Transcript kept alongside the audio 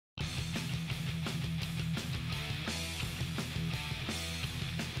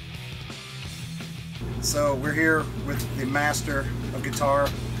So we're here with the master of guitar,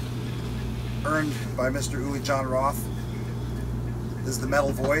 earned by Mr. Uli Jon Roth. This is the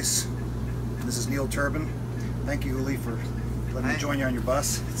metal voice. This is Neil Turbin. Thank you, Uli, for letting me join you on your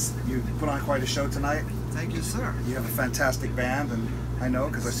bus. You put on quite a show tonight. Thank you, sir. You have a fantastic band, and I know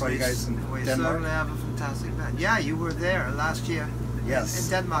because I saw you guys in we Denmark. We certainly have a fantastic band. Yeah, you were there last year. Yes. In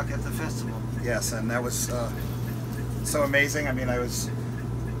Denmark at the festival. Yes, and that was so amazing. I mean, I was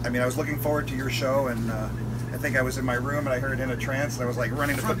looking forward to your show, and I think I was in my room and I heard In a Trance, and I was like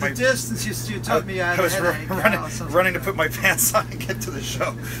running to From put my distance. You told me I had a headache. running to put my pants on and get to the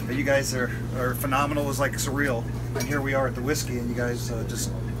show. But you guys are phenomenal. It was like surreal. And here we are at the Whiskey, and you guys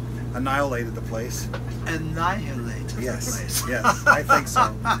just annihilated the place. Annihilated the place. Yes, I think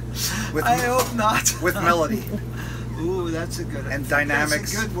so. I hope not. With melody. Ooh, that's a good. And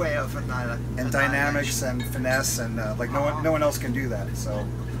dynamics. That's a good way of annihilation. And dynamics and finesse, and like no one else can do that. So.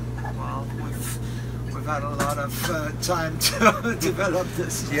 Well, we've had a lot of time to develop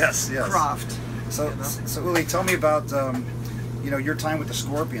this craft. So, you know? So Uli, tell me about your time with the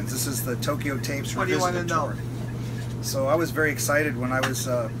Scorpions. This is the Tokyo Tapes. What do you want to know? So I was very excited when I was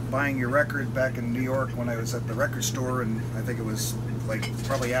buying your record back in New York when I was at the record store, and I think it was like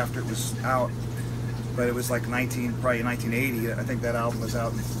probably after it was out, but it was like probably 1980. I think that album was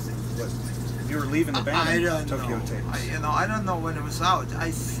out. You were leaving the band. Tokyo Tapes. I don't know when it was out.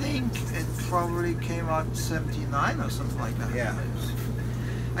 I think it probably came out in '79 or something like that. Yeah.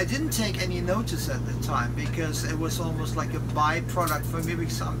 I didn't take any notice at the time because it was almost like a byproduct for me.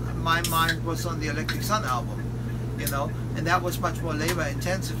 Because my mind was on the Electric Sun album, and that was much more labor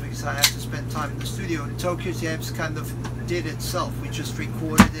intensive because I had to spend time in the studio. And Tokyo Tapes kind of did itself. We just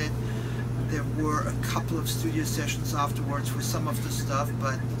recorded it. There were a couple of studio sessions afterwards for some of the stuff,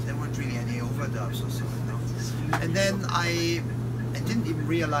 but there weren't really any overdubs or so. And then I didn't even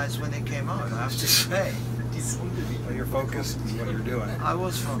realize when it came out, I have to say. Well, you're focused on what you're doing. I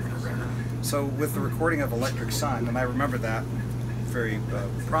was focused. So with the recording of Electric Sun, and I remember that very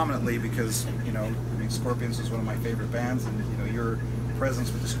prominently because, Scorpions is one of my favorite bands, and, your presence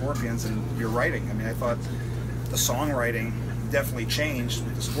with the Scorpions and your writing. I mean, I thought the songwriting definitely changed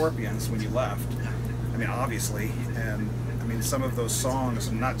with the Scorpions when you left. I mean, obviously, and I mean some of those songs,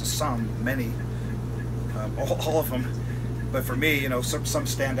 and not just some, many, all of them. But for me, some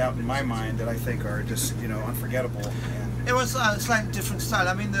stand out in my mind that I think are just unforgettable. And it was a slightly different style.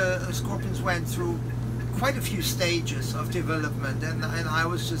 I mean, the Scorpions went through quite a few stages of development, and I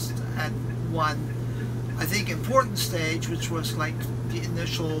was just at one, I think, important stage, which was like the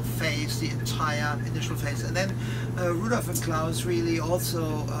initial phase, the entire initial phase. And then Rudolf and Klaus really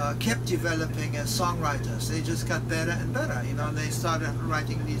also kept developing as songwriters. They just got better and better, and they started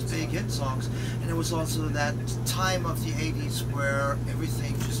writing these big hit songs. And it was also that time of the 80s where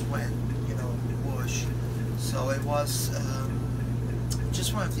everything just went, whoosh. So it was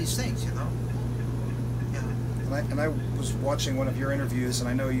just one of these things, Yeah. And I was watching one of your interviews, and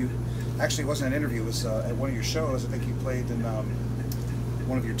I know you, actually it wasn't an interview, it was at one of your shows. I think you played in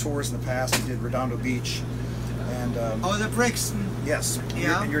one of your tours in the past. You did Redondo Beach, and the Brixton. Yes.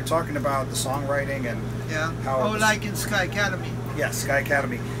 Yeah. And you're talking about the songwriting and how. Like in Sky Academy. Yes, Sky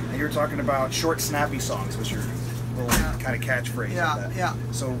Academy, and you're talking about short, snappy songs was your little kind of catchphrase. Yeah, yeah.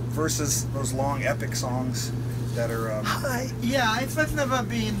 So versus those long, epic songs that are. I've never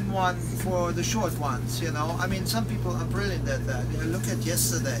been one for the short ones. I mean, some people are brilliant at that. Look at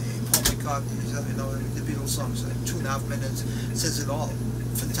Yesterday, Paul McCartney. The Beatles songs, like 2.5 minutes, says it all.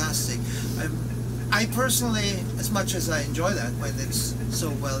 Fantastic. I personally, as much as I enjoy that when it's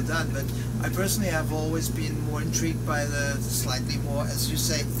so well done, but I personally have always been more intrigued by the slightly more, as you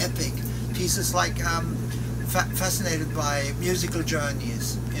say, epic pieces, like fascinated by musical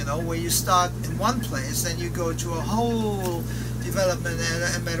journeys, where you start in one place, then you go to a whole development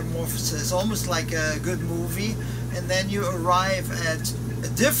and metamorphosis, almost like a good movie, and then you arrive at a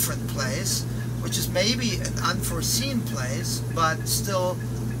different place, which is maybe an unforeseen place, but still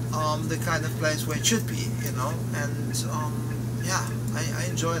the kind of place where it should be, and I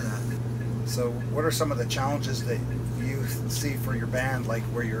enjoy that. So what are some of the challenges that you see for your band, like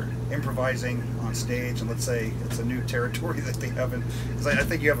where you're improvising on stage, and let's say it's a new territory that they haven't, because I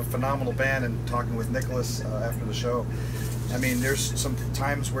think you have a phenomenal band, and talking with Nicholas after the show, I mean, there's some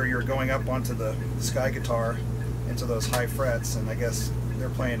times where you're going up onto the sky guitar into those high frets, and I guess they're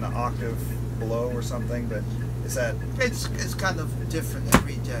playing an octave below or something, but is that... It's kind of different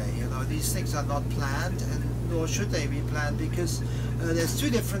every day, these things are not planned, and nor should they be planned, because there's two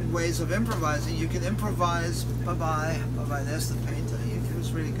different ways of improvising. You can improvise, bye-bye, there's the painter, he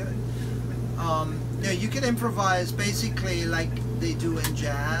was really good. You can improvise basically like they do in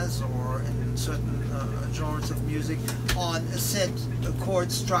jazz or in certain genres of music on a set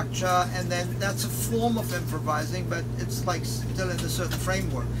chord structure, and then that's a form of improvising, but it's like still in a certain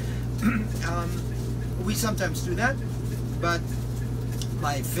framework. We sometimes do that, but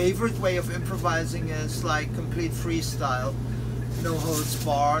my favorite way of improvising is like complete freestyle, no holds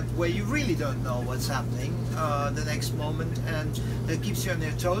barred, where you really don't know what's happening the next moment, and that keeps you on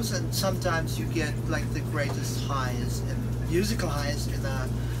your toes. And sometimes you get like the greatest highs and musical highs in a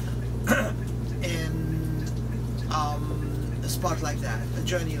a spot like that, a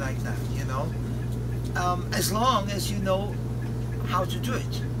journey like that, you know. As long as you know how to do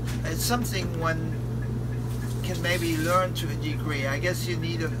it. It's something one can maybe learn to a degree. I guess you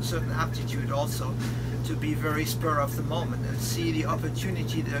need a certain aptitude also to be very spur of the moment and see the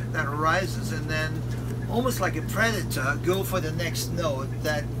opportunity that arises, and then almost like a predator go for the next note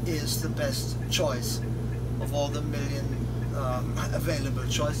that is the best choice of all the million available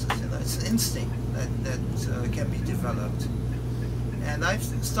choices. You know, it's an instinct that can be developed, and I've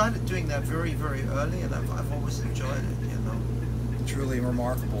started doing that very, very early, and I've always enjoyed it. You know, truly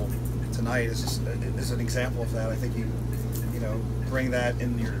remarkable. Tonight is an example of that. I think you know, bring that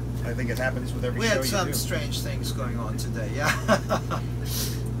in your. I think it happens with every show you do. We had some strange things going on today. Yeah.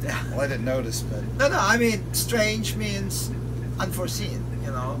 Yeah. Well, I didn't notice, but no. I mean, strange means unforeseen.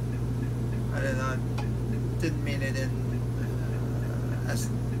 You know, didn't mean it in as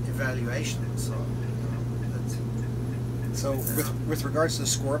evaluation. So, so with regards to the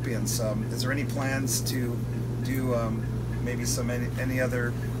Scorpions, is there any plans to do maybe any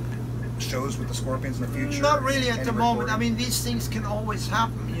other shows with the Scorpions in the future? Not really at the moment. Recording? I mean, these things can always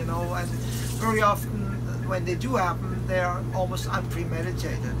happen, you know, and very often when they do happen, they are almost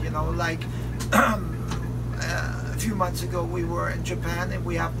unpremeditated, you know, like a few months ago we were in Japan and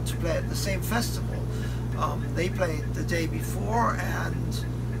we happened to play at the same festival. They played the day before, and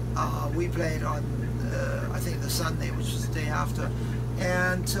we played on I think the Sunday, which was the day after,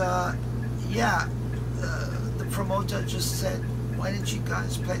 and yeah, the promoter just said, why didn't you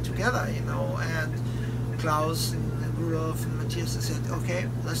guys play together, you know? And Klaus and Rudolf and Matthias said, okay,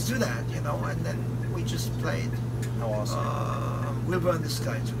 let's do that, you know. And then we just played How awesome. We'll Burn the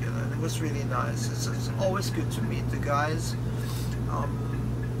Sky together, and it was really nice. It's always good to meet the guys.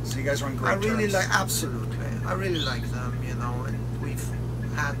 So you guys are on great I really terms. absolutely, I really like them, you know, and we've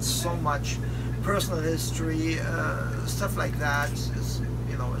had so much personal history, stuff like that. It's,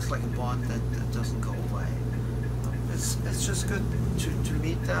 you know, it's like a bond that doesn't go away. It's just good to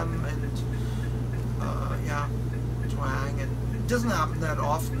meet them, and yeah, to hang. And it doesn't happen that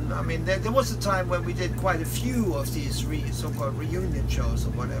often. I mean, there was a time when we did quite a few of these so-called reunion shows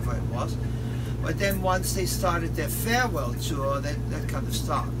or whatever it was. But then once they started their farewell tour, that kind of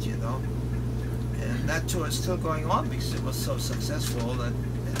stopped, you know. And that tour is still going on because it was so successful that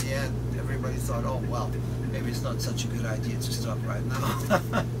in the end everybody thought, oh well, maybe it's not such a good idea to stop right now.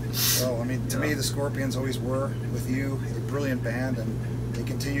 Well, I mean, to me, the Scorpions always were, with you, a brilliant band, and they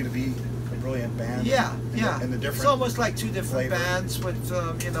continue to be a brilliant band. Yeah, in yeah. The different it's almost like two different flavor. bands with,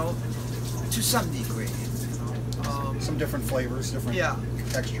 you know, to some degree, you know. Some different flavors, different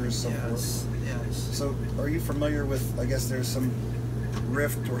textures, so forth. Yes. So, are you familiar with, I guess there's some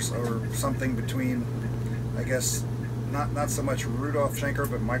rift or something between, I guess, not so much Rudolf Schenker,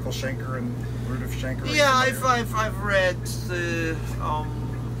 but Michael Schenker and Rudolf Schenker? Yeah, I've read the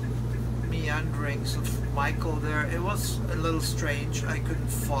meanderings of Michael there. It was a little strange. I couldn't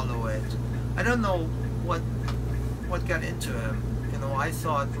follow it. I don't know what got into him. You know, I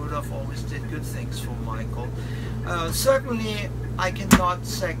thought Rudolf always did good things for Michael. Certainly, I cannot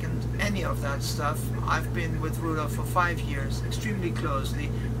second any of that stuff. I've been with Rudolf for 5 years, extremely closely.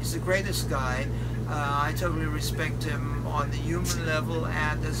 He's the greatest guy. I totally respect him on the human level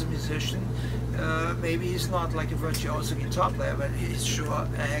and as a musician. Maybe he's not like a virtuoso guitar player, but he's sure a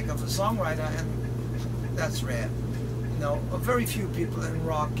heck of a songwriter, and that's rare. You know, very few people in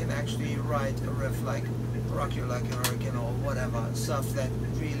rock can actually write a riff like Rock You Like a Hurricane or whatever, stuff that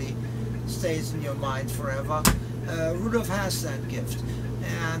really stays in your mind forever. Rudolf has that gift,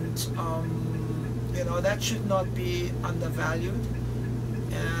 and you know, that should not be undervalued.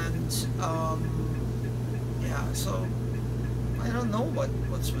 And yeah, so I don't know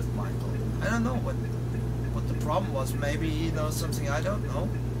what's with Michael. I don't know what the problem was. Maybe he knows something I don't know,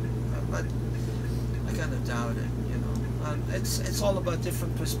 but I kind of doubt it. You know, it's all about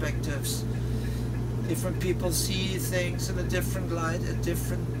different perspectives. Different people see things in a different light at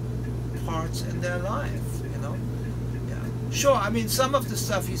different parts in their life. You know, yeah. Sure. I mean, some of the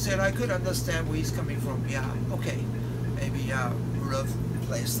stuff he said I could understand where he's coming from. Yeah. Okay. Maybe Rudolf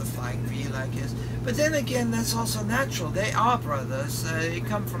plays the flying V like his. But then again, that's also natural. They are brothers. They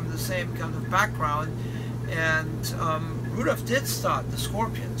come from the same kind of background. And Rudolf did start the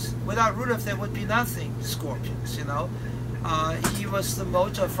Scorpions. Without Rudolf, there would be nothing Scorpions, you know. He was the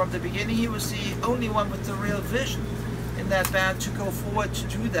motor from the beginning. He was the only one with the real vision in that band to go forward to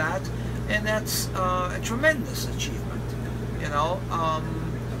do that. And that's a tremendous achievement, you know,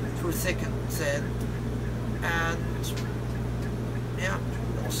 through thick and thin. And yeah,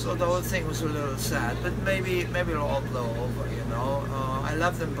 so the whole thing was a little sad, but maybe it'll all blow over, you know. I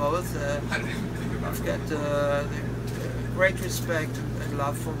love them both. I've got great respect and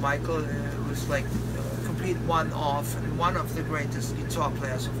love for Michael. It was like a complete one-off and one of the greatest guitar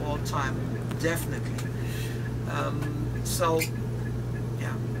players of all time, definitely. So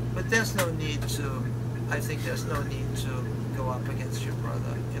yeah, but there's no need to. I think there's no need to go up against your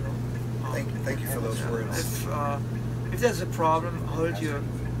brother, you know. Thank you for those words. If there's a problem, hold your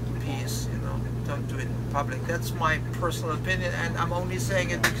peace, you know. Don't do it in public. That's my personal opinion, and I'm only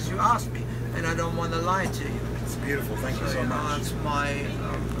saying it because you asked me, and I don't want to lie to you. It's beautiful. Thank you so much. That's my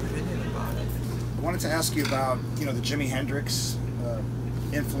opinion about it. I wanted to ask you about, you know, the Jimi Hendrix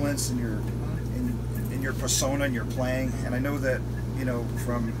influence in your persona and your playing, and I know that, you know,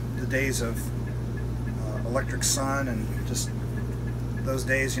 from the days of Electric Sun and just those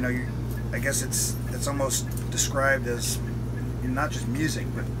days, you know, I guess it's almost described as not just music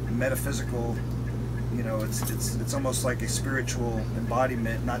but metaphysical. You know, it's almost like a spiritual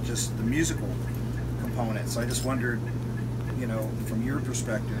embodiment, not just the musical component. So I just wondered, you know, from your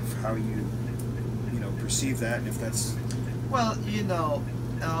perspective, how you know, perceive that, and if that's... Well, you know,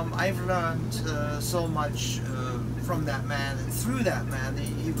 I've learned so much from that man and through that man.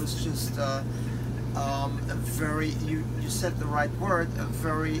 He was just a very, you said the right word, a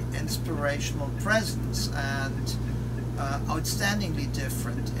very inspirational presence, and outstandingly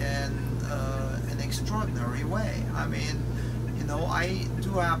different in an extraordinary way. I mean, you know, I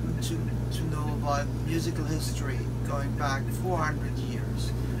do happen to know about musical history going back 400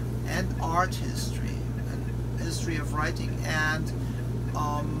 years, and art history, and history of writing, and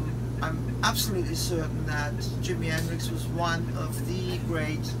I'm absolutely certain that Jimi Hendrix was one of the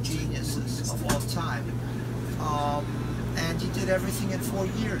great geniuses of all time. And he did everything in 4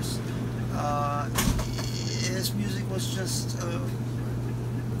 years. His music was just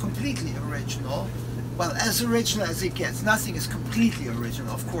completely original. Well, as original as it gets. Nothing is completely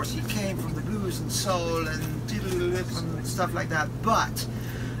original. Of course, he came from the blues and soul and diddle-lip and stuff like that. But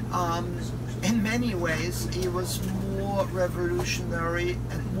in many ways, he was more revolutionary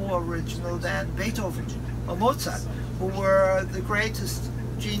and more original than Beethoven or Mozart, who were the greatest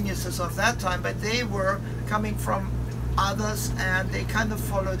geniuses of that time, but they were coming from others and they kind of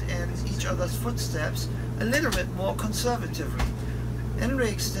followed in each other's footsteps a little bit more conservatively.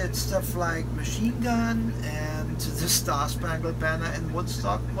 Hendrix did stuff like Machine Gun and the Star-Spangled Banner in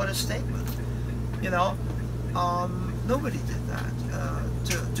Woodstock. What a statement, you know. Nobody did that.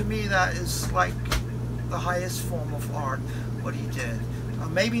 To me, that is like the highest form of art, what he did.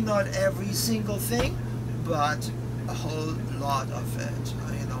 Maybe not every single thing, but a whole lot of it,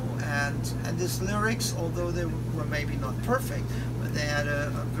 you know. And his lyrics, although they were maybe not perfect, but they had a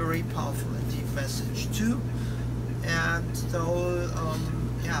very powerful and deep message too. And the whole,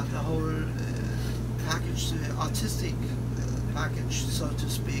 the whole package, the artistic package, so to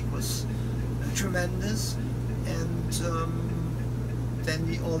speak, was tremendous. And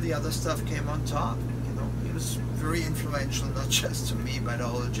then all the other stuff came on top. You know, he was very influential, not just to me, but a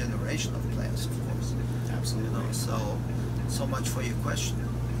whole generation of players, of course. Absolutely. You know, so much for your question.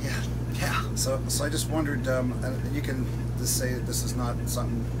 Yeah. Yeah. So I just wondered, and you can just say that this is not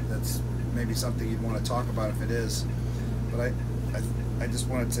something that's maybe something you'd want to talk about if it is, but I just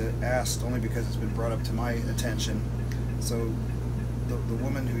wanted to ask only because it's been brought up to my attention. So the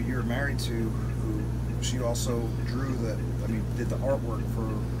woman who you're married to, who she also did the artwork for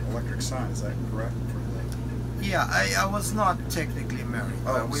Electric Sun, is that correct? Yeah, I was not technically married,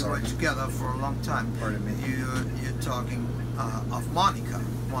 but we were together for a long time. Pardon me. You're talking of Monica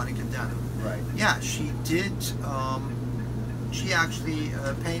Denham. Right. Yeah, she did. She actually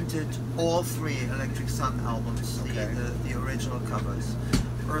painted all 3 Electric Sun albums, okay. the original covers,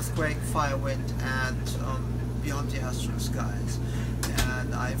 Earthquake, Firewind, and Beyond the Astral Skies.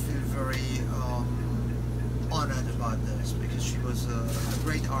 And I feel very honored about this because she was a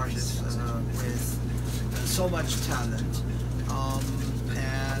great artist with so much talent.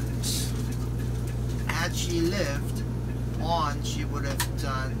 And had she lived on, she would have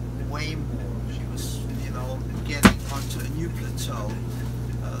done way more. She was, you know, getting onto a new plateau.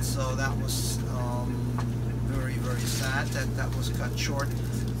 So that was very, very very sad that that was cut short.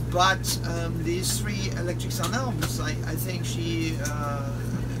 But these 3 Electric Sun albums, I think she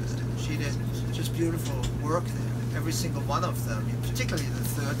did just beautiful work there. Every single one of them, particularly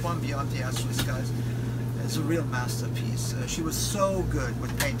the 3rd one, Beyond the Astral Skies, is a real masterpiece. She was so good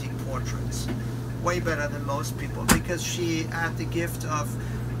with painting portraits, way better than most people, because she had the gift of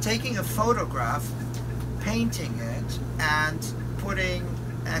taking a photograph, painting it, and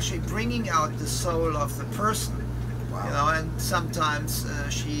actually bringing out the soul of the person. Wow. You know, and sometimes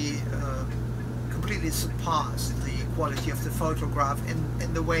she completely surpassed the quality of the photograph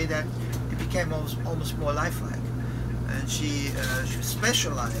in the way that it became almost more lifelike. And she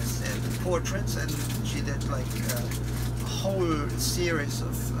specialized in portraits, and she did like a whole series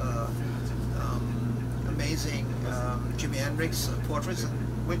of amazing Jimi Hendrix portraits,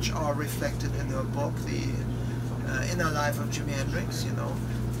 which are reflected in her book, The Inner Life of Jimi Hendrix, you know.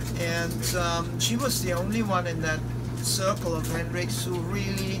 And she was the only one in that circle of Hendrix who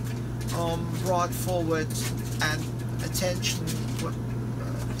really brought forward and attention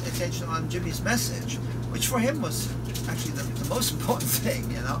on Jimmy's message, which for him was actually the most important thing,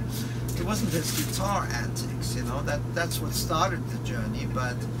 you know. It wasn't his guitar antics, you know, that's what started the journey,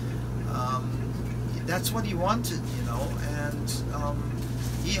 but that's what he wanted, you know, and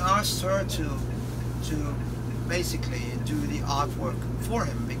he asked her to basically do the artwork for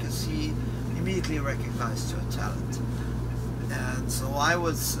him because he immediately recognized her talent. And so I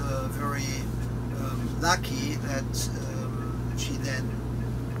was very lucky that she then,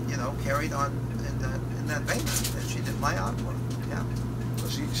 you know, carried on in that vein, and she did my artwork. Yeah. So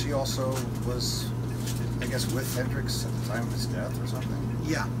she also was, I guess, with Hendrix at the time of his death or something.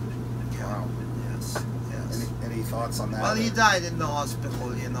 Yeah. Wow. Yes. Yes. Any thoughts on that? Well, he died in the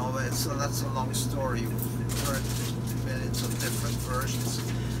hospital, you know. So that's a long story. We've heard millions of different versions.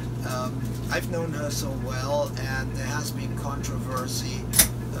 I've known her so well, and there has been controversy.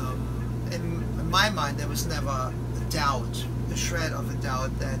 In my mind, there was never a doubt, a shred of a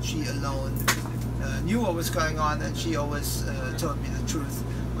doubt, that she alone knew what was going on, and she always told me the truth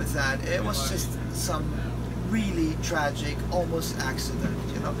with that. It was just some really tragic, almost accident,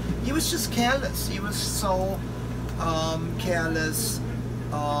 you know. He was just careless. He was so careless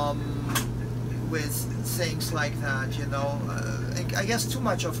with things like that, you know. I guess too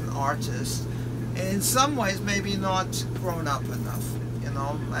much of an artist, and in some ways maybe not grown up enough, you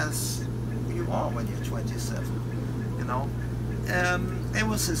know, as you are when you're 27, you know. It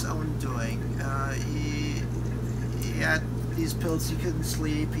was his own doing. He had these pills, he couldn't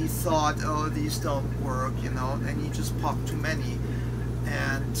sleep, he thought, oh, these don't work, you know, and he just popped too many,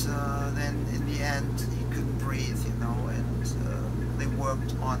 and then in the end he couldn't breathe, you know, and they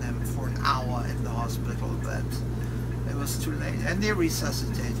worked on him for an hour in the hospital, but it was too late, and they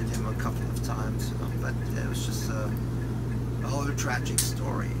resuscitated him a couple of times, you know, but it was just a whole tragic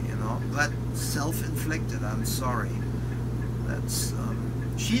story, you know, but self-inflicted. I'm sorry. That's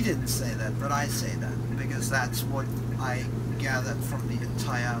she didn't say that, but I say that because that's what I gathered from the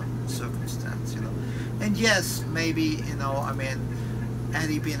entire circumstance, you know. And yes, maybe, you know, I mean, had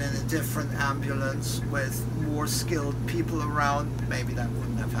he been in a different ambulance with more skilled people around, maybe that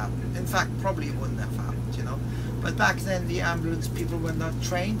wouldn't have happened. In fact, probably it wouldn't have happened, you know. But back then, the ambulance people were not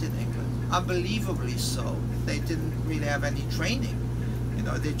trained in England, unbelievably so. They didn't really have any training, you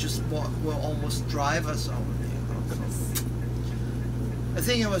know. They just were almost drivers only, you know. So I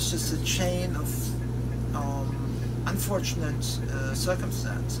think it was just a chain of unfortunate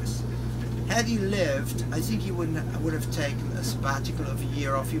circumstances. Had he lived, I think he would have taken a sabbatical of a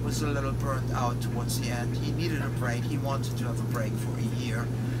year off. He was a little burnt out towards the end. He needed a break. He wanted to have a break for a year.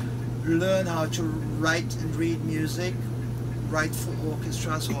 Learn how to write and read music, write for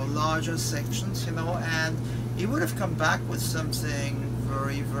orchestras or larger sections, you know, and he would have come back with something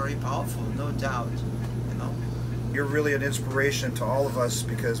very, very powerful, no doubt, you know. You're really an inspiration to all of us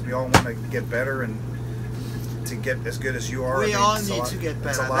because we all want to get better and to get as good as you are. We all need to get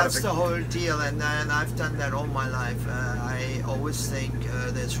better. That's the whole deal, and I've done that all my life. I always think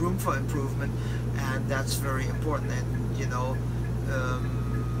there's room for improvement, and that's very important. And you know,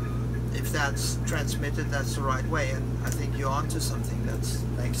 if that's transmitted, that's the right way. And I think you're onto something. That's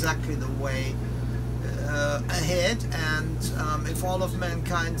exactly the way ahead. And if all of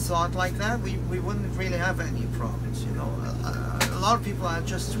mankind thought like that, we wouldn't really have any problems. You know. A lot of people are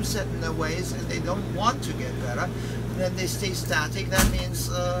just too set in their ways and they don't want to get better, and then they stay static. That means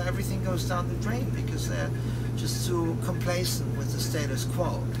everything goes down the drain because they're just too complacent with the status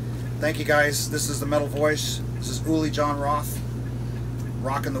quo. Thank you guys. This is the Metal Voice. This is Uli Jon Roth,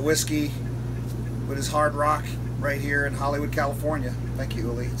 rocking the whiskey with his hard rock right here in Hollywood, California. Thank you,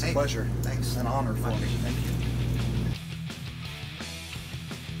 Uli. It's a pleasure. Thanks. An honor for me. Thank you.